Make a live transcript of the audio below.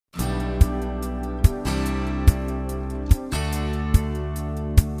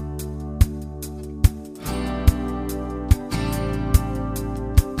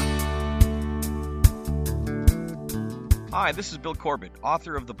Hi, this is Bill Corbett,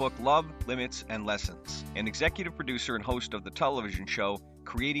 author of the book Love, Limits, and Lessons, and executive producer and host of the television show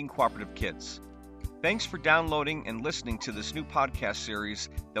Creating Cooperative Kids. Thanks for downloading and listening to this new podcast series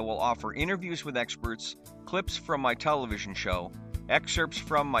that will offer interviews with experts, clips from my television show, excerpts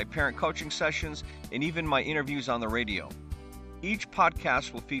from my parent coaching sessions, and even my interviews on the radio. Each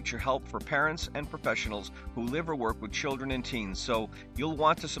podcast will feature help for parents and professionals who live or work with children and teens, so you'll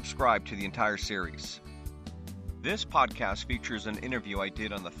want to subscribe to the entire series. This podcast features an interview I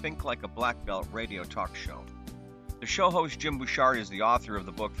did on the Think Like a Black Belt radio talk show. The show host Jim Bouchard is the author of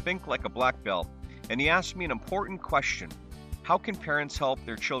the book Think Like a Black Belt, and he asked me an important question: how can parents help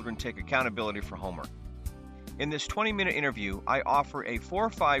their children take accountability for homework? In this 20-minute interview, I offer a 4 or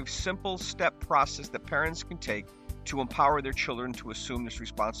 5 simple step process that parents can take to empower their children to assume this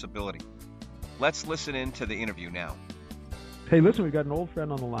responsibility. Let's listen in to the interview now. Hey, listen, we've got an old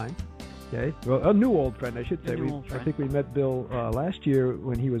friend on the line. Okay, well, a new old friend, I should say. I think we met Bill last year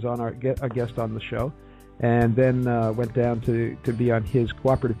when he was on a guest on the show, and then went down to be on his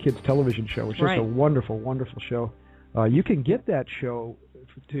Cooperative Kids television show, which is a wonderful, wonderful show. You can get that show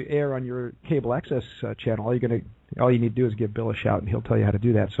to air on your cable access channel. All you need to do is give Bill a shout, and he'll tell you how to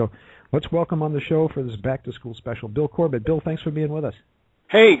do that. So let's welcome on the show for this back to school special, Bill Corbett. Bill, thanks for being with us.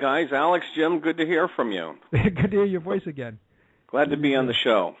 Hey guys, Alex, Jim, good to hear from you. Good to hear your voice again. Glad to be on the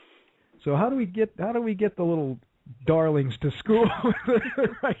show. So how do we get the little darlings to school with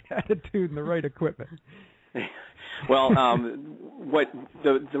the right attitude and the right equipment? Well, what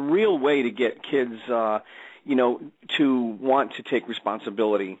the real way to get kids, to want to take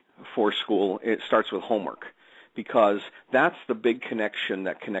responsibility for school, it starts with homework, because that's the big connection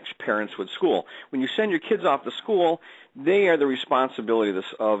that connects parents with school. When you send your kids off to school, they are the responsibility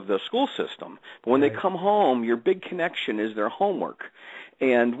of the school system. But when they come home, your big connection is their homework.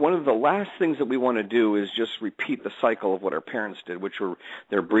 And one of the last things that we want to do is just repeat the cycle of what our parents did, which were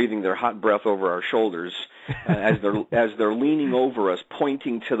they're breathing their hot breath over our shoulders as they're leaning over us,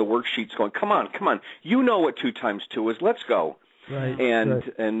 pointing to the worksheets, going, "Come on, you know what 2 times 2 is. Let's go." Right. And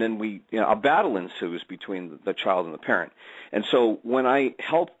then a battle ensues between the child and the parent. And so when I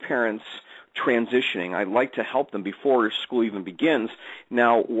help parents transitioning, I like to help them before school even begins.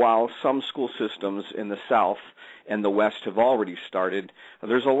 Now, while some school systems in the South and the West have already started,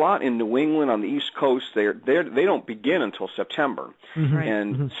 there's a lot in New England on the East Coast. They don't begin until September. Mm-hmm.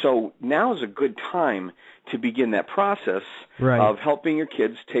 And so now is a good time to begin that process of helping your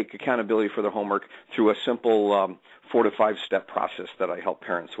kids take accountability for their homework through a simple 4 to 5 step process that I help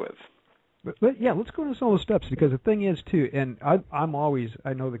parents with. But let's go into some of the steps, because the thing is too, and I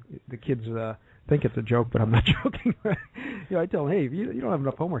know the kids think it's a joke, but I'm not joking. I tell them, hey, if you don't have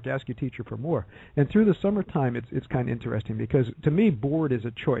enough homework, ask your teacher for more. And through the summertime, it's kind of interesting, because to me, bored is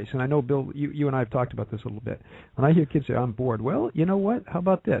a choice. And I know, Bill, you and I have talked about this a little bit. When I hear kids say, I'm bored, well, you know what? How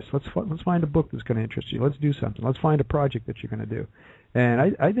about this? Let's find a book that's going to interest you. Let's do something. Let's find a project that you're going to do.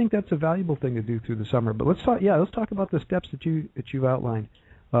 And I think that's a valuable thing to do through the summer. But let's talk about the steps that you've outlined.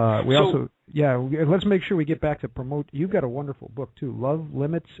 Let's make sure we get back to promote. You've got a wonderful book too, Love,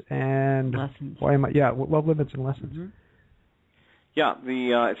 Limits, and Lessons. Love, Limits, and Lessons. Mm-hmm. Yeah,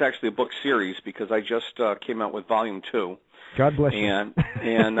 it's actually a book series, because I just came out with volume 2. God bless you.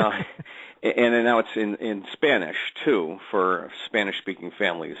 And now it's in Spanish too, for Spanish-speaking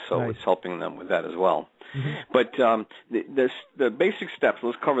families. So It's helping them with that as well. Mm-hmm. But the basic steps.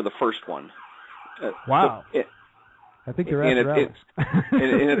 Let's cover the first one. Wow. I think you're after Alex.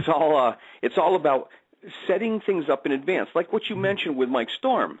 And it's all about setting things up in advance, like what you mentioned with Mike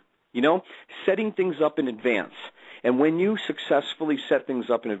Storm. Setting things up in advance. And when you successfully set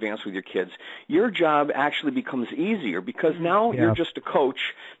things up in advance with your kids, your job actually becomes easier, because now you're just a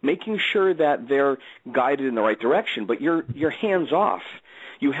coach, making sure that they're guided in the right direction, but you're hands off.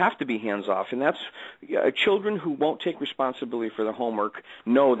 You have to be hands off, and that's children who won't take responsibility for their homework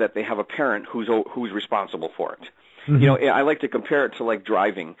know that they have a parent who's responsible for it. Mm-hmm. I like to compare it to like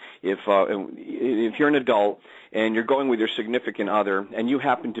driving. If you're an adult and you're going with your significant other, and you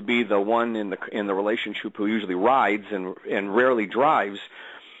happen to be the one in the relationship who usually rides and rarely drives,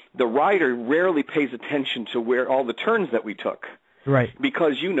 the rider rarely pays attention to where all the turns that we took. Right.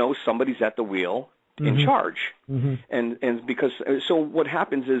 Because somebody's at the wheel in charge. Mm-hmm. And because so what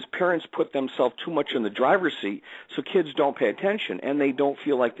happens is parents put themselves too much in the driver's seat, so kids don't pay attention, and they don't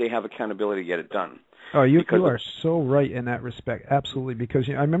feel like they have accountability to get it done. Oh, you are so right in that respect. Absolutely. Because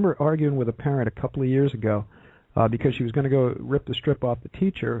I remember arguing with a parent a couple of years ago because she was going to go rip the strip off the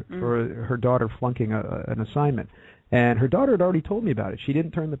teacher for her daughter flunking an assignment. And her daughter had already told me about it. She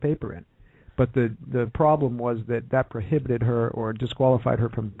didn't turn the paper in. But the problem was that prohibited her or disqualified her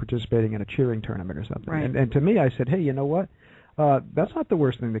from participating in a cheering tournament or something. Right. And to me, I said, hey, you know what? That's not the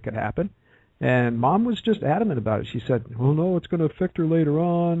worst thing that could happen. And Mom was just adamant about it. She said, well, no, it's going to affect her later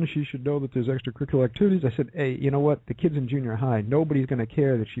on. She should know that there's extracurricular activities. I said, hey, you know what? The kid's in junior high. Nobody's going to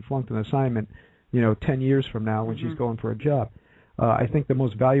care that she flunked an assignment, 10 years from now when she's going for a job. I think the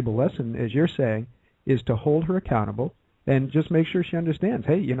most valuable lesson, as you're saying, is to hold her accountable and just make sure she understands,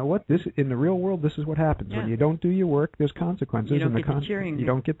 hey, you know what? This in the real world, this is what happens. Yeah. When you don't do your work, there's consequences. You don't get the cheering. You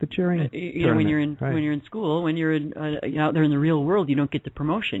don't get the cheering. When you're in right. when you're in school, when you're out there in the real world, you don't get the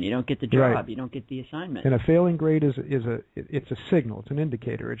promotion. You don't get the job. Right. You don't get the assignment. And a failing grade it's a signal. It's an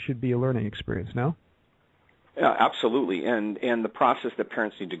indicator. It should be a learning experience. No? Yeah, absolutely. And the process that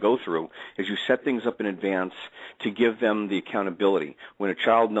parents need to go through is you set things up in advance to give them the accountability. When a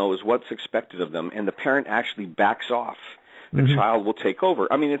child knows what's expected of them and the parent actually backs off, the child will take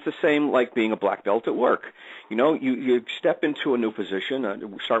over. I mean, it's the same like being a black belt at work. You step into a new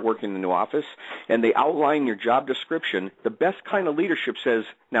position, start working in a new office, and they outline your job description. The best kind of leadership says,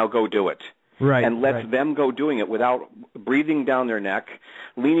 now go do it. Right. And lets them go doing it without breathing down their neck,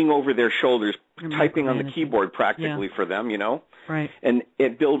 leaning over their shoulders, typing on the keyboard practically for them, Right. And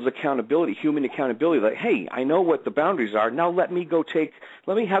it builds accountability, human accountability. Like, hey, I know what the boundaries are. Now let me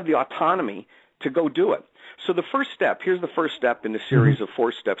have the autonomy to go do it. So here's the first step in the series of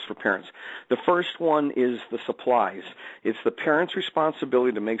 4 steps for parents. The first one is the supplies. It's the parent's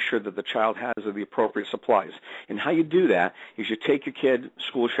responsibility to make sure that the child has the appropriate supplies. And how you do that is you take your kid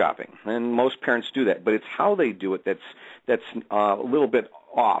school shopping. And most parents do that, but it's how they do it that's a little bit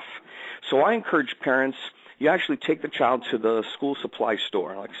off. So I encourage parents, you actually take the child to the school supply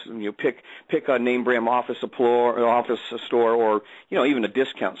store. Like you pick a name brand office store, or even a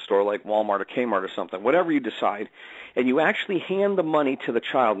discount store like Walmart or Kmart or something. Whatever you decide, and you actually hand the money to the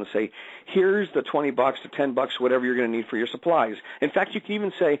child and say, "Here's the $20 to $10, whatever you're going to need for your supplies." In fact, you can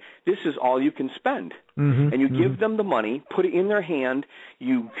even say, "This is all you can spend." And you give them the money, put it in their hand,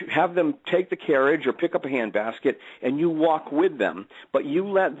 you have them take the carriage or pick up a handbasket, and you walk with them. But you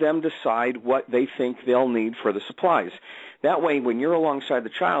let them decide what they think they'll need for the supplies. That way, when you're alongside the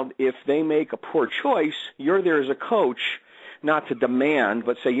child, if they make a poor choice, you're there as a coach, not to demand,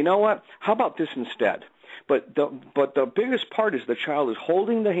 but say, you know what, how about this instead? But the biggest part is the child is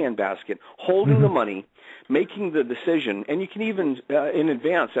holding the handbasket, holding the money, making the decision, and you can even, in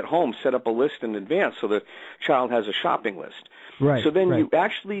advance at home, set up a list in advance so the child has a shopping list. Right. So then you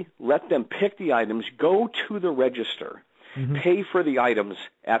actually let them pick the items, go to the register, pay for the items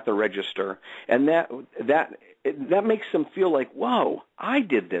at the register, and that makes them feel like, whoa, I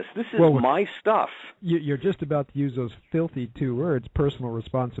did this. This is my stuff. You're just about to use those filthy 2 words, personal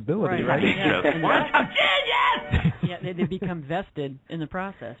responsibility, right? Yeah, they become vested in the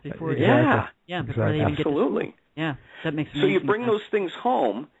process before. Exactly. Before they even Absolutely. get. That makes. So you bring those things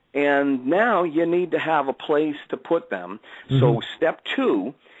home, and now you need to have a place to put them. So step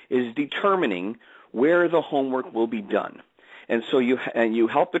 2 is determining where the homework will be done. And so you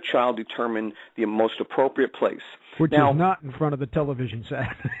help the child determine the most appropriate place. Which is not in front of the television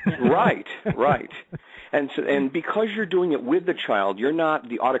set. Right. And because you're doing it with the child, you're not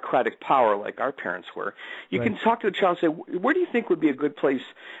the autocratic power like our parents were. You can talk to the child and say, where do you think would be a good place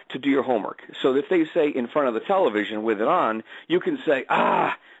to do your homework? So if they say in front of the television with it on, you can say,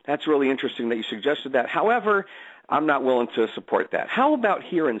 that's really interesting that you suggested that. However, I'm not willing to support that. How about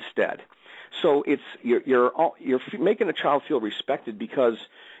here instead? So you're making the child feel respected because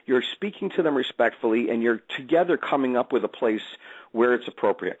you're speaking to them respectfully, and you're together coming up with a place where it's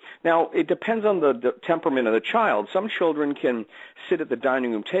appropriate. Now, it depends on the temperament of the child. Some children can sit at the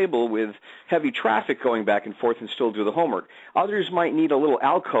dining room table with heavy traffic going back and forth and still do the homework. Others might need a little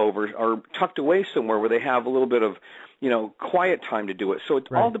alcove or tucked away somewhere where they have a little bit of, quiet time to do it. So it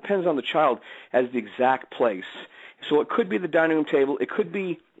all depends on the child as the exact place. So it could be the dining room table. It could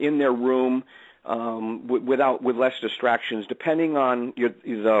be in their room with less distractions, depending on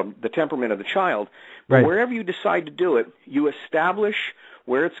the temperament of the child. But wherever you decide to do it, you establish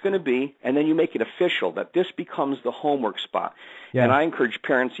where it's going to be, and then you make it official that this becomes the homework spot. Yeah. And I encourage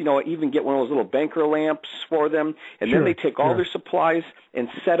parents, even get one of those little banker lamps for them, and then they take all their supplies and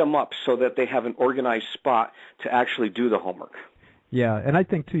set them up so that they have an organized spot to actually do the homework. Yeah, and I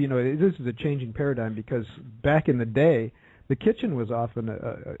think, too, this is a changing paradigm because back in the day, the kitchen was often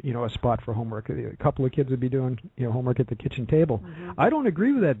a spot for homework. A couple of kids would be doing homework at the kitchen table. I don't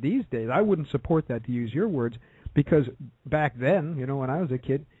agree with that these days. I wouldn't support that, to use your words, because back then, when I was a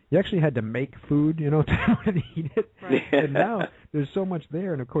kid, You actually had to make food, to eat it. Right. And now there's so much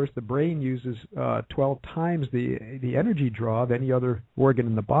there, and of course the brain uses 12 times the energy draw of any other organ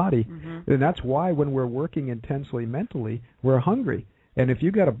in the body, and that's why when we're working intensely mentally, we're hungry. And if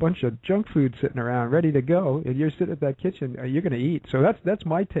you got a bunch of junk food sitting around ready to go, and you're sitting at that kitchen, you're going to eat. So that's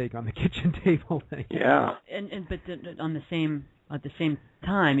my take on the kitchen table thing. Yeah. But on at the same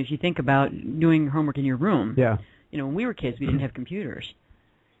time, if you think about doing homework in your room, Yeah. When we were kids, we didn't have computers.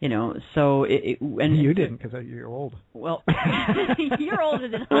 So and you didn't because you're old. Well, you're older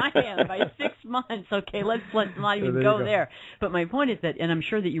than I am by 6 months. Okay, let's not even there go you go. there. But my point is that, and I'm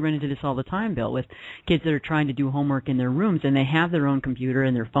sure that you run into this all the time, Bill, with kids that are trying to do homework in their rooms, and they have their own computer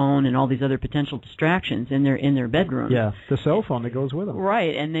and their phone and all these other potential distractions in their bedroom. Yeah, the cell phone that goes with them.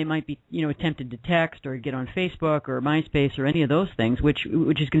 Right, and they might be tempted to text or get on Facebook or MySpace or any of those things, which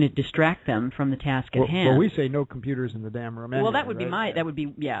is going to distract them from the task at hand. Well, we say no computers in the damn room. Anyway, Well, that would be right? that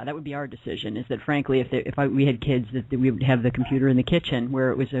would be our decision. Is that frankly, we had kids that we would have the computer in the kitchen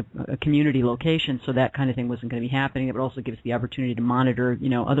where it was a community location, so that kind of thing wasn't going to be happening. It would also give us the opportunity to monitor,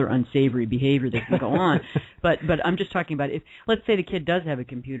 other unsavory behavior that can go on. But I'm just talking about if, let's say, the kid does have a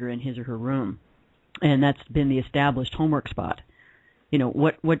computer in his or her room, and that's been the established homework spot.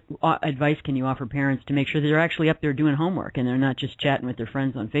 What advice can you offer parents to make sure that they're actually up there doing homework and they're not just chatting with their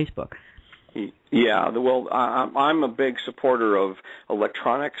friends on Facebook? Yeah, well, I'm a big supporter of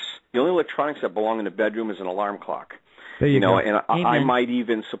electronics. The only electronics that belong in the bedroom is an alarm clock. There you go. And I might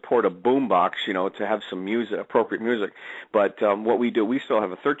even support a boombox, to have some music, appropriate music. But what we do, we still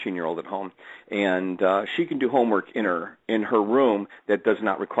have a 13-year-old at home, and she can do homework in her room that does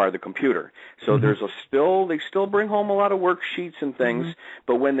not require the computer. So they still bring home a lot of worksheets and things,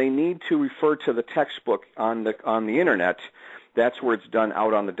 but when they need to refer to the textbook on the internet, that's where it's done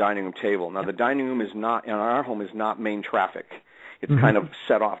out on the dining room table. Now, the dining room in our home is not main traffic. It's kind of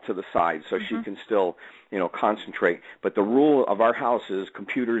set off to the side, so she can still, concentrate. But the rule of our house is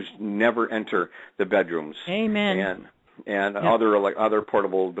computers never enter the bedrooms. Amen. And other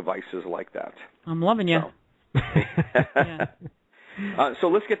portable devices like that. I'm loving you. So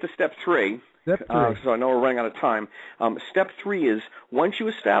let's get to step 3. Step 3. So I know we're running out of time. Step 3 is once you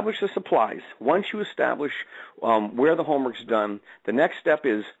establish the supplies, once you establish where the homework's done, the next step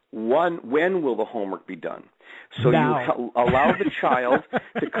is when will the homework be done? So you allow the child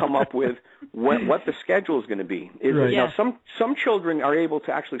to come up with what the schedule is going to be. Now, some children are able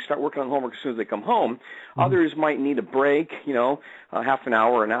to actually start working on homework as soon as they come home. Others might need a break, half an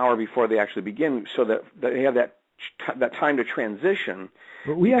hour, an hour before they actually begin, so that they have that time to transition.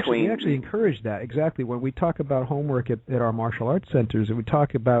 But we actually encourage that, exactly. When we talk about homework at our martial arts centers, and we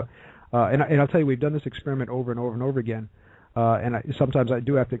talk about, and I'll tell you, we've done this experiment over and over and over again, sometimes I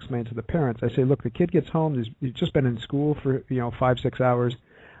do have to explain to the parents. I say, look, the kid gets home, he's just been in school for 5-6 hours.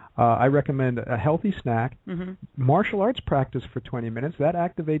 I recommend a healthy snack, martial arts practice for 20 minutes. That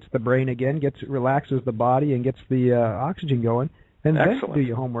activates the brain again, relaxes the body, and gets the oxygen going. And then do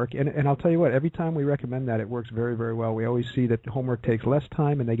your homework. And I'll tell you what, every time we recommend that, it works very, very well. We always see that homework takes less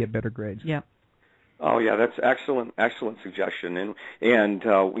time and they get better grades. Yeah. Oh, yeah, that's excellent suggestion. And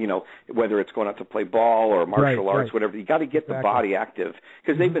whether it's going out to play ball or martial arts, whatever, you got to get the body active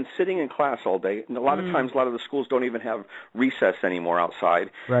because they've been sitting in class all day. And a lot of times, a lot of the schools don't even have recess anymore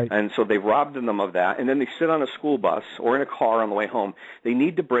outside. Right. And so they've robbed them of that. And then they sit on a school bus or in a car on the way home. They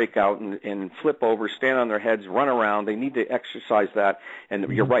need to break out and flip over, stand on their heads, run around. They need to exercise that. And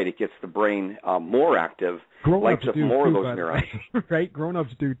you're right, it gets the brain more active. Grown-ups lights up do more too, of those neurons. Right?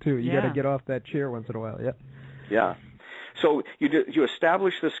 Grown-ups do too. You got to get off that chair once in a while. Yep. Yeah. So you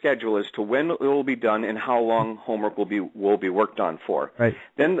establish the schedule as to when it will be done and how long homework will be worked on for. Right.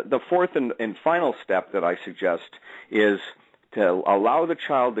 Then the fourth and final step that I suggest is to allow the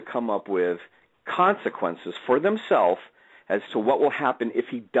child to come up with consequences for themselves as to what will happen if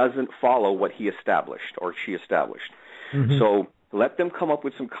he doesn't follow what he established or she established. So let them come up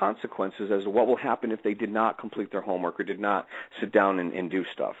with some consequences as to what will happen if they did not complete their homework or did not sit down and do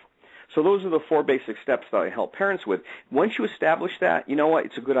stuff. So those are the 4 basic steps that I help parents with. Once you establish that, you know what,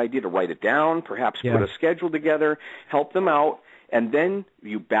 it's a good idea to write it down, perhaps put a schedule together, help them out, and then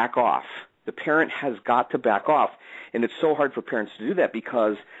you back off. The parent has got to back off. And it's so hard for parents to do that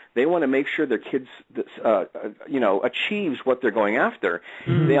because they want to make sure their kids, achieves what they're going after.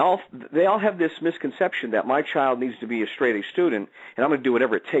 They all have this misconception that my child needs to be a straight-A student, and I'm going to do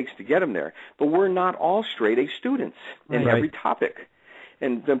whatever it takes to get him there. But we're not all straight-A students in every topic.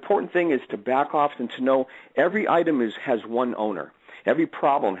 And the important thing is to back off and to know every item has one owner. Every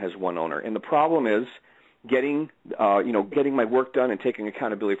problem has one owner. And the problem is getting my work done and taking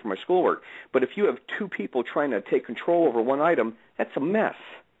accountability for my schoolwork. But if you have 2 people trying to take control over one item, that's a mess.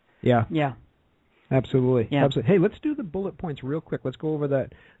 Yeah. Yeah. Absolutely. Yeah. Absolutely. Hey, let's do the bullet points real quick. Let's go over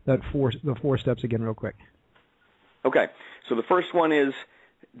the 4 steps again real quick. Okay. So the first one is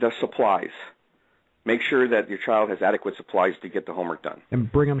the supplies. Make sure that your child has adequate supplies to get the homework done.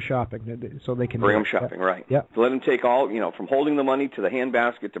 And bring them shopping so they can bring them shopping, right? Yeah. So let them take all, from holding the money to the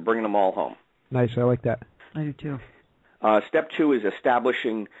handbasket to bringing them all home. Nice. I like that. I do too. Step 2 is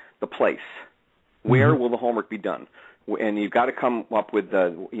establishing the place. Where will the homework be done? And you've got to come up with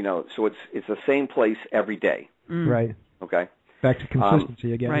so it's the same place every day. Right. Okay. Back to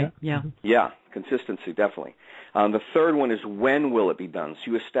consistency again. Right. Yeah. Yeah, consistency, definitely. The third one is when will it be done?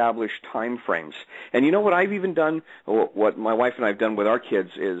 So you establish time frames. And you know what I've even done, or what my wife and I have done with our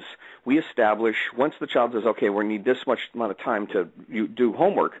kids, is we establish, once the child says, okay, we need this much amount of time to do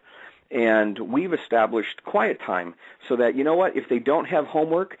homework, and we've established quiet time so that, you know what, if they don't have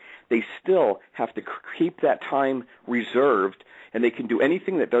homework, they still have to keep that time reserved, and they can do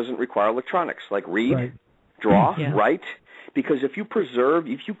anything that doesn't require electronics, like read, draw, write. Because if you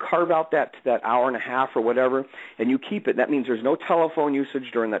carve out that hour and a half or whatever, and you keep it, that means there's no telephone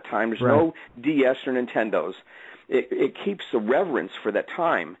usage during that time. There's no DS or Nintendos. It keeps the reverence for that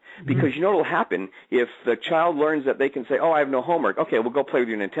time. Because you know what will happen if the child learns that they can say, oh, I have no homework. Okay, we'll go play with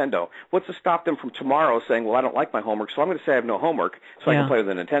your Nintendo. What's to stop them from tomorrow saying, well, I don't like my homework, so I'm going to say I have no homework so I can play with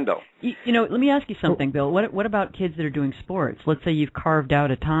the Nintendo. Let me ask you something, Bill. What about kids that are doing sports? Let's say you've carved out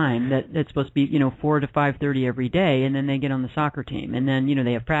a time that's supposed to be, 4 to 5:30 every day, and then they get on the soccer team, and then,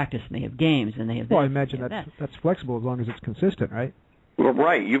 they have practice, and they have games, and they have this, I imagine that's flexible as long as it's consistent, right? Well,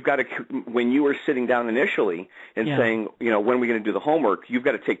 right. You've got to, when you were sitting down initially and saying, when are we going to do the homework, you've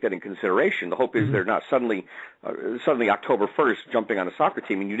got to take that in consideration. The hope is they're not suddenly October 1st jumping on a soccer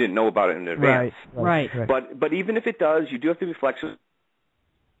team and you didn't know about it in advance. Right. But even if it does, you do have to be flexible.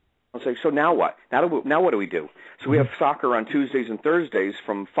 I'll say, so now what? Now what do we do? So we have soccer on Tuesdays and Thursdays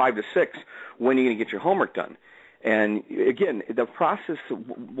from 5 to 6. When are you going to get your homework done? And again, the process,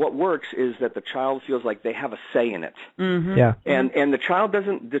 what works is that the child feels like they have a say in it. Yeah. And the child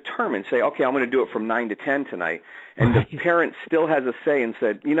doesn't determine, say, okay, I'm going to do it from 9 to 10 tonight. And the parent still has a say and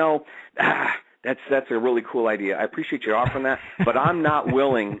said, that's a really cool idea. I appreciate you offering that, but I'm not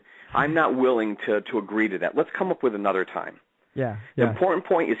willing to agree to that. Let's come up with another time. Yeah. The important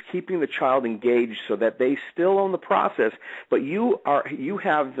point is keeping the child engaged so that they still own the process, but you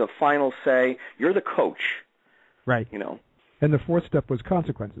have the final say. You're the coach. Right. And the 4th step was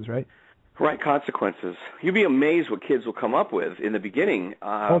consequences, right? Right, consequences. You'd be amazed what kids will come up with in the beginning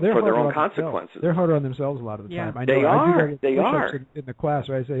for their own consequences. They're harder on themselves a lot of the time. I know. They are. In the class,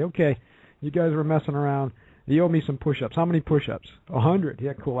 right? I say, okay, you guys were messing around. You owe me some push-ups. How many push-ups? 100.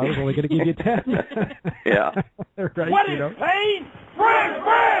 Yeah, cool. I was only going to give you 10. Yeah. Right, what is pain?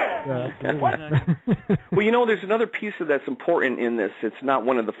 Well, there's another piece that's important in this. It's not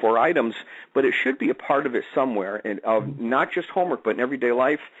one of the 4 items, but it should be a part of it somewhere, and not just homework, but in everyday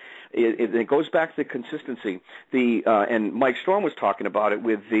life. It goes back to the consistency. And Mike Storm was talking about it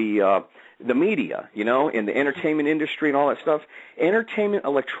with the media, in the entertainment industry and all that stuff. Entertainment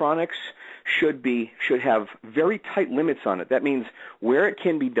electronics should have very tight limits on it. That means where it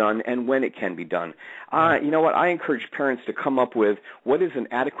can be done and when it can be done. You know what? I encourage parents to come up with what is an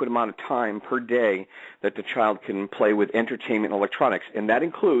adequate amount of time per day that the child can play with entertainment electronics, and that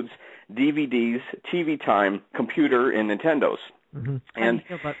includes DVDs, TV time, computer, and Nintendos. Mm-hmm. How do you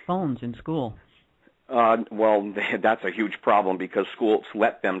feel about phones in school? Well, that's a huge problem because schools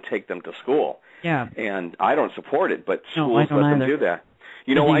let them take them to school. Yeah. And I don't support it, but schools let them do that.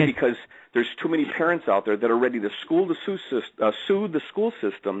 You know why? Because there's too many parents out there that are ready to sue the school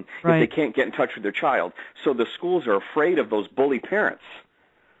system if they can't get in touch with their child. So the schools are afraid of those bully parents.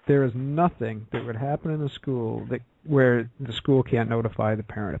 There is nothing that would happen in the school where the school can't notify the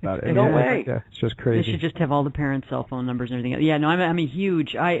parent about it. No way. It's just crazy. They should just have all the parents' cell phone numbers and everything. Yeah, no, I'm a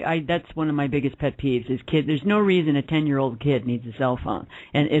huge. That's one of my biggest pet peeves is kids. There's no reason a 10-year-old kid needs a cell phone,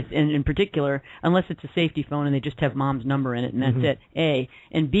 and in particular, unless it's a safety phone and they just have mom's number in it, and that's it. A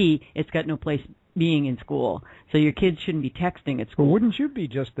and B, it's got no place being in school. So your kids shouldn't be texting at school. Well, wouldn't you be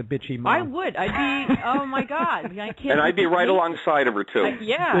just the bitchy mom? I would. I'd be, oh my God. And I'd be right alongside of her, too.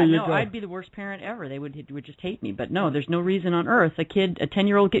 I'd be the worst parent ever. They would just hate me. But no, there's no reason on earth a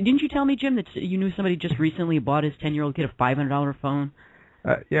 10-year-old kid. Didn't you tell me, Jim, that you knew somebody just recently bought his 10-year-old kid a $500 phone?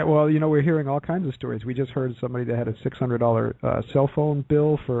 Yeah, well, we're hearing all kinds of stories. We just heard somebody that had a $600 cell phone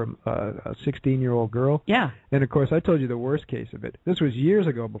bill for a 16-year-old girl. Yeah. And, of course, I told you the worst case of it. This was years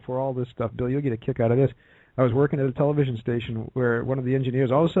ago before all this stuff. Bill, you'll get a kick out of this. I was working at a television station where one of the engineers,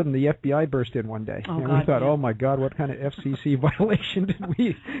 all of a sudden the FBI burst in one day. Oh, and God, we thought, oh, my God, what kind of FCC violation did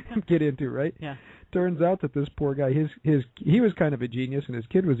we get into, right? Yeah. turns out that this poor guy, he was kind of a genius, and his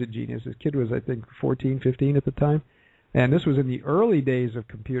kid was a genius. His kid was, I think, 14, 15 at the time, and this was in the early days of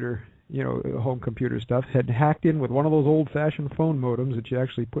computer, home computer stuff. Had hacked in with one of those old-fashioned phone modems that you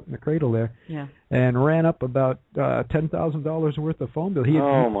actually put in the cradle there, and ran up about $10,000 worth of phone bill. He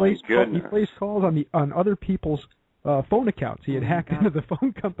placed calls on other people's phone accounts. He had hacked into the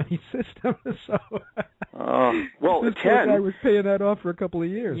phone company system, so this poor guy was paying that off for a couple of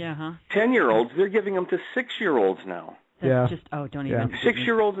years. 10-year-olds, they're giving them to 6-year-olds now. That's just, don't even.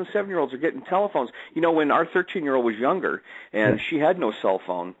 6-year-olds and 7-year-olds are getting telephones. When our 13-year-old was younger and she had no cell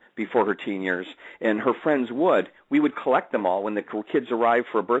phone before her teen years, and her friends we would collect them all when the kids arrived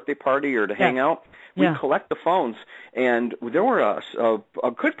for a birthday party or to hang out. We'd collect the phones, and there were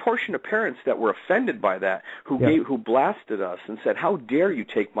a good portion of parents that were offended by that, who blasted us and said, "How dare you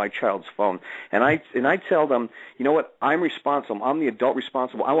take my child's phone?" And I tell them, you know what? I'm responsible. I'm the adult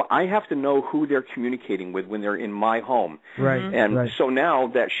responsible. I have to know who they're communicating with when they're in my home. Right. And so now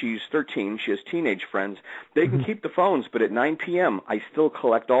that she's 13, she has teenage friends. They can keep the phones, but at 9 p.m. I still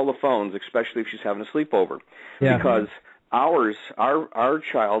collect all the phones, especially if she's having a sleepover, because our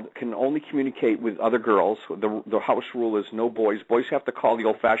child can only communicate with other girls. The house rule is no boys. Boys have to call the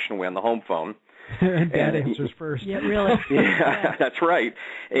old-fashioned way on the home phone. And Dad answers first. Yeah, really. Yeah, that's right.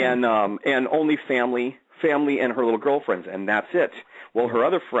 And only family and her little girlfriends, and that's it. Well, her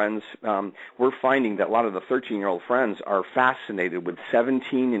other friends, we're finding that a lot of the 13-year-old friends are fascinated with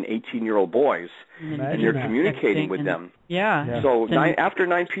 17 and 18-year-old boys, and they're communicating with them. Yeah. So after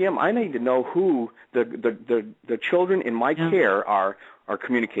 9 p.m., I need to know who the children in my care are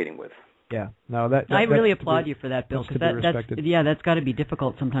communicating with. Yeah. No, I really applaud you for that, Bill, because that's got to be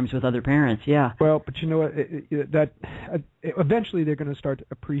difficult sometimes with other parents. Yeah. Well, but you know what? Eventually they're going to start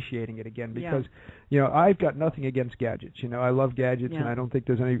appreciating it again because I've got nothing against gadgets. I love gadgets, and I don't think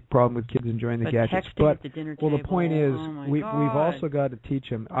there's any problem with kids enjoying the gadgets. But at the dinner table, the point is, we've also got to teach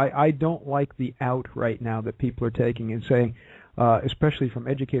them. I don't like the out right now that people are taking and saying, especially from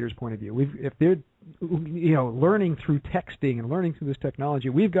educators' point of view, if they're learning through texting and learning through this technology,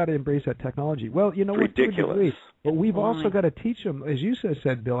 we've got to embrace that technology. Well, you know what? Ridiculous. But we've also got to teach them, as you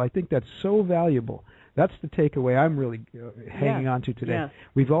said, Bill. I think that's so valuable. That's the takeaway I'm really hanging on to today. Yeah.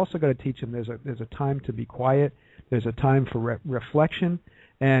 We've also got to teach them there's a time to be quiet. There's a time for reflection.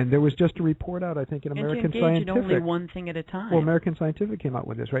 And there was just a report out, I think, in American Scientific. And to engage in only one thing at a time. Well, American Scientific came out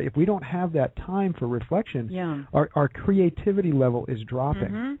with this, right? If we don't have that time for reflection, our creativity level is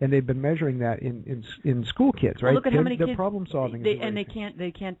dropping, and they've been measuring that in school kids, right? Well, look at how many kids problem solving, and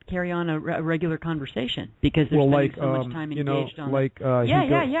they can't carry on a regular conversation because they're spending so much time engaged on.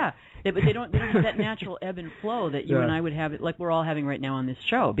 But they don't have that natural ebb and flow that you and I would have, like we're all having right now on this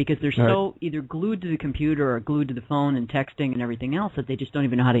show, because they're so either glued to the computer or glued to the phone and texting and everything else that they just don't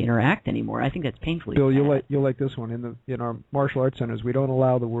even know how to interact anymore. I think that's painfully Bill, sad. you'll like this one. In our martial arts centers, we don't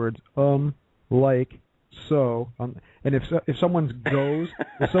allow the words like, so, and if someone goes,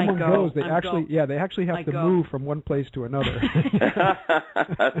 they actually have to move from one place to another.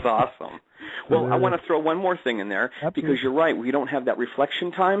 That's awesome. Well, I want to throw one more thing in there. Absolutely. Because you're right. We don't have that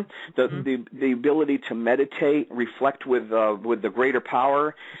reflection time, the ability to meditate, reflect with the greater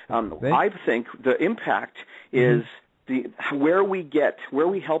power. I think the impact is where we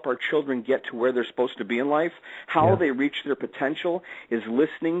help our children get to where they're supposed to be in life, how they reach their potential is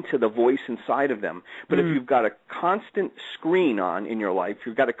listening to the voice inside of them. But if you've got a constant screen on in your life,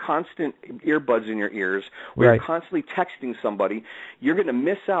 you've got a constant earbuds in your ears, where you're constantly texting somebody, you're going to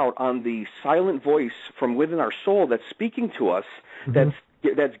miss out on the silent voice from within our soul that's speaking to us,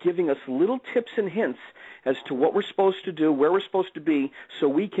 that's giving us little tips and hints as to what we're supposed to do, where we're supposed to be, so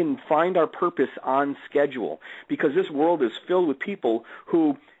we can find our purpose on schedule. Because this world is filled with people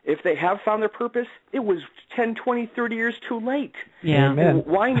who, if they have found their purpose, it was 10, 20, 30 years too late. Yeah. Amen.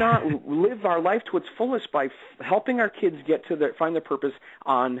 Why not live our life to its fullest by helping our kids get to find their purpose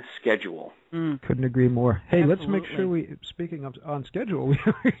on schedule? Couldn't agree more. Hey, Absolutely. Let's make sure speaking of on schedule,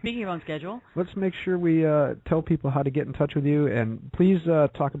 Speaking of on schedule, let's make sure we tell people how to get in touch with you, and please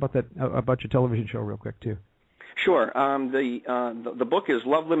talk about about your television show real quick too. Sure. The book is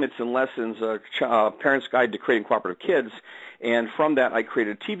Love, Limits, and Lessons, a Parent's Guide to Creating Cooperative Kids, and from that I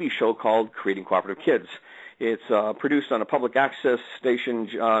created a TV show called Creating Cooperative Kids. It's produced on a public access station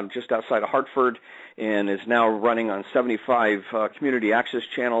just outside of Hartford, and is now running on 75 community access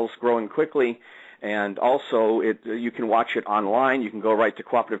channels, growing quickly. And also, you can watch it online. You can go right to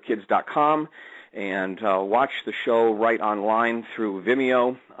cooperativekids.com and watch the show right online through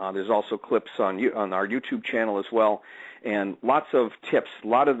Vimeo. There's also clips on our YouTube channel as well. and lots of tips. A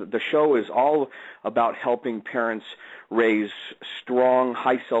lot of the show is all about helping parents raise strong,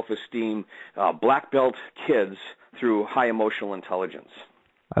 high self-esteem, black belt kids through high emotional intelligence.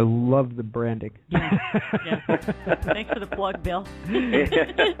 I love the branding. Yeah. Thanks for the plug, Bill. There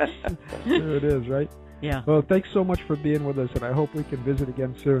it is, right? Yeah. Well, thanks so much for being with us, and I hope we can visit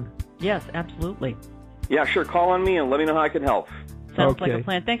again soon. Yes, absolutely. Yeah, sure. Call on me and let me know how I can help. Sounds like a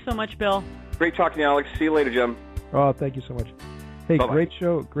plan. Thanks so much, Bill. Great talking to you, Alex. See you later, Jim. Oh, thank you so much. Hey, Bye-bye. Great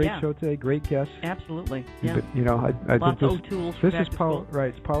show today. Great guests. Absolutely. Yeah. You know, I Lots think of tools. this is powerful. Right,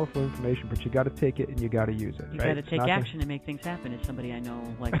 it's powerful information, but you got to take it and you got to use it. You right? got to take action and make things happen. As somebody I know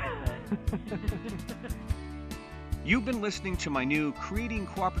likes to say. You've been listening to my new Creating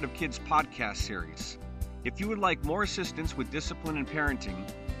Cooperative Kids podcast series. If you would like more assistance with discipline and parenting,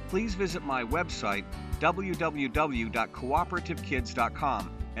 please visit my website,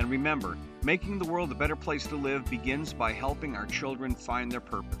 www.cooperativekids.com. And remember, making the world a better place to live begins by helping our children find their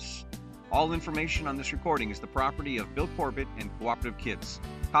purpose. All information on this recording is the property of Bill Corbett and Cooperative Kids.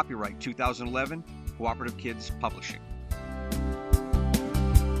 Copyright 2011, Cooperative Kids Publishing.